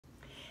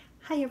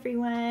Hi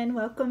everyone,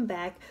 welcome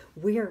back.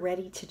 We are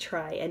ready to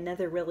try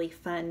another really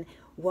fun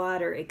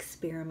water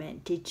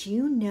experiment. Did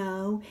you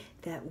know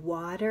that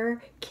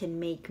water can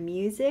make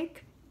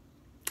music?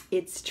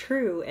 It's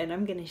true, and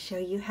I'm going to show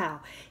you how.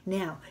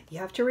 Now, you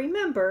have to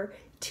remember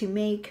to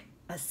make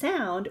a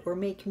sound or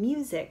make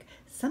music,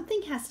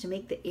 something has to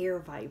make the air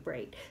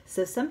vibrate.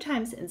 So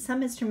sometimes in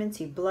some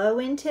instruments you blow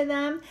into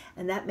them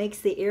and that makes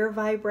the air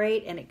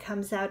vibrate and it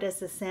comes out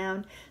as a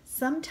sound.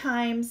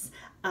 Sometimes,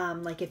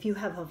 like if you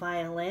have a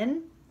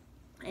violin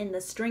and the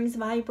strings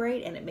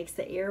vibrate and it makes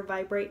the air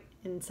vibrate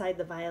inside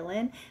the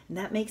violin and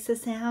that makes a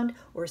sound.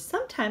 Or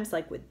sometimes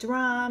like with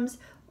drums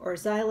or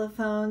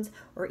xylophones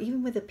or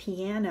even with a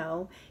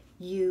piano,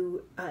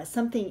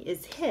 something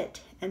is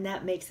hit and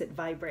that makes it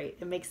vibrate.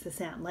 It makes the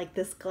sound like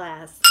this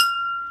glass.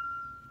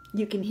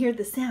 You can hear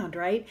the sound,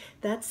 right?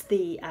 That's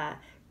the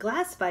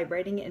glass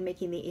vibrating and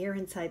making the air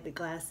inside the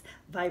glass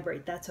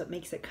vibrate. That's what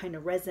makes it kind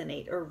of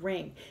resonate or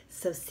ring.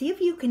 So see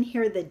if you can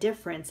hear the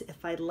difference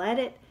if I let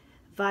it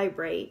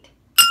vibrate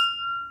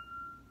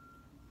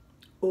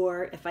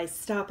or if I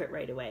stop it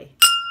right away.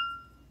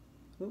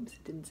 Oops,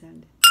 it didn't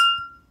sound.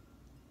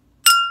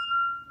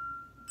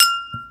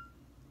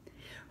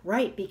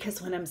 Right,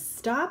 because when I'm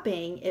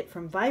stopping it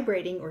from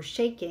vibrating or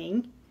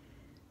shaking,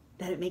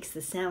 then it makes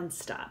the sound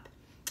stop.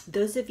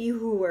 Those of you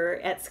who were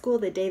at school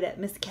the day that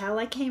Miss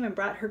Calla came and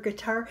brought her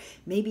guitar,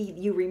 maybe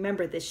you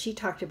remember this. She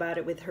talked about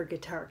it with her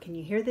guitar. Can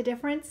you hear the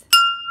difference?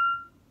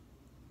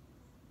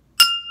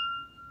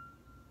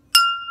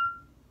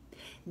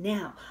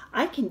 Now,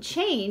 I can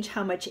change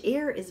how much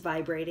air is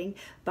vibrating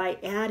by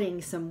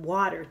adding some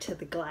water to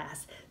the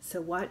glass. So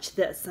watch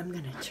this. I'm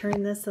going to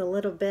turn this a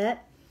little bit.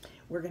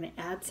 We're going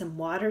to add some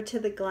water to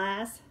the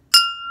glass.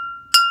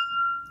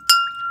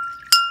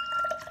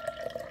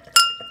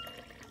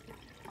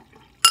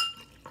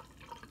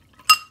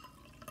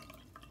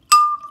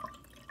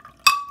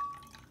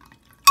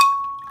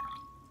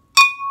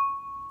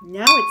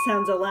 Now it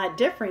sounds a lot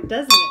different,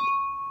 doesn't it?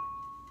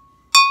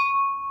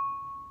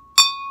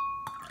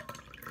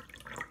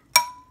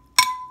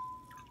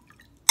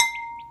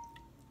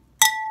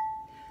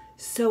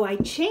 So I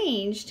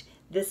changed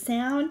the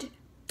sound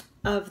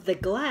of the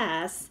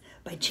glass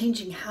by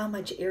changing how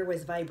much air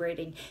was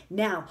vibrating.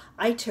 Now,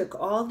 I took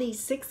all these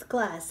 6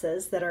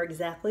 glasses that are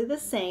exactly the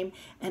same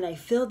and I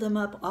filled them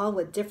up all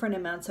with different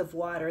amounts of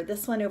water.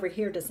 This one over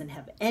here doesn't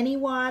have any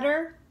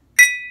water.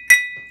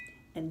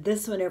 And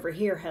this one over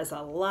here has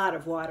a lot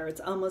of water.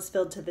 It's almost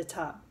filled to the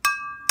top.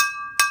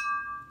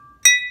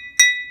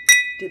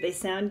 Do they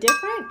sound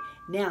different?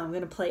 Now I'm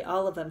going to play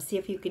all of them. See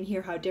if you can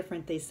hear how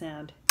different they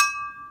sound.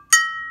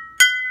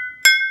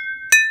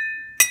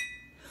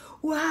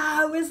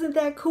 Wow, isn't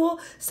that cool?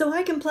 So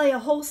I can play a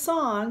whole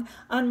song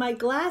on my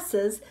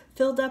glasses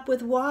filled up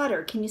with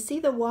water. Can you see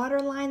the water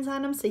lines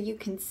on them? So you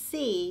can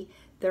see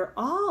they're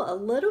all a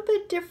little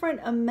bit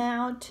different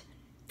amount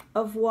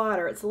of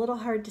water. It's a little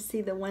hard to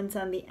see the ones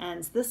on the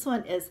ends. This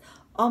one is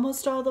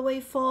almost all the way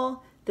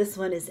full. This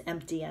one is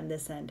empty on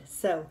this end.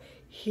 So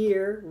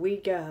here we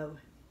go.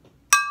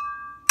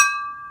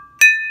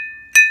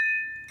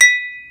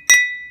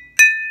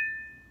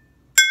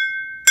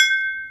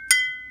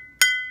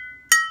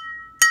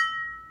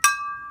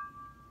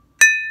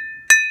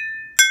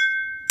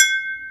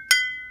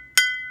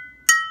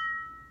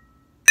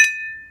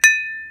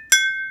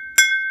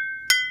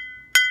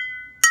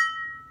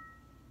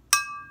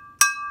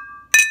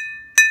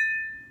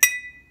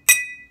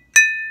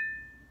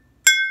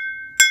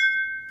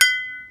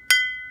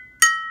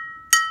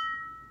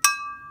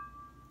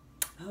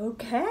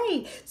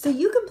 Okay, so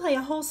you can play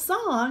a whole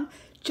song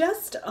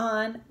just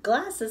on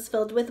glasses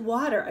filled with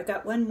water. I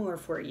got one more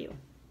for you.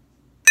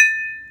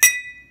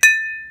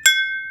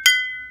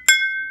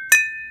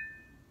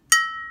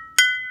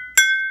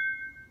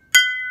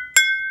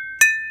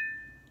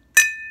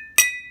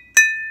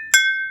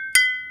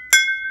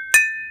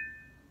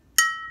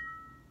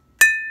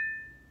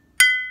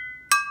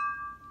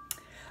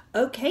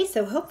 Okay,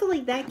 so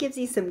hopefully that gives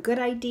you some good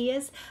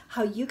ideas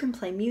how you can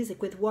play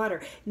music with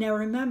water. Now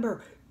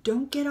remember,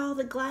 don't get all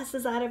the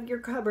glasses out of your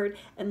cupboard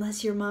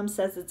unless your mom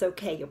says it's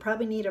okay. You'll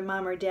probably need a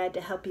mom or dad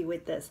to help you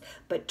with this.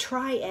 But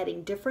try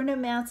adding different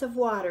amounts of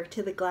water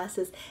to the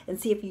glasses and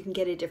see if you can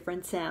get a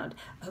different sound.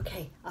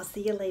 Okay, I'll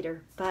see you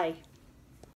later. Bye.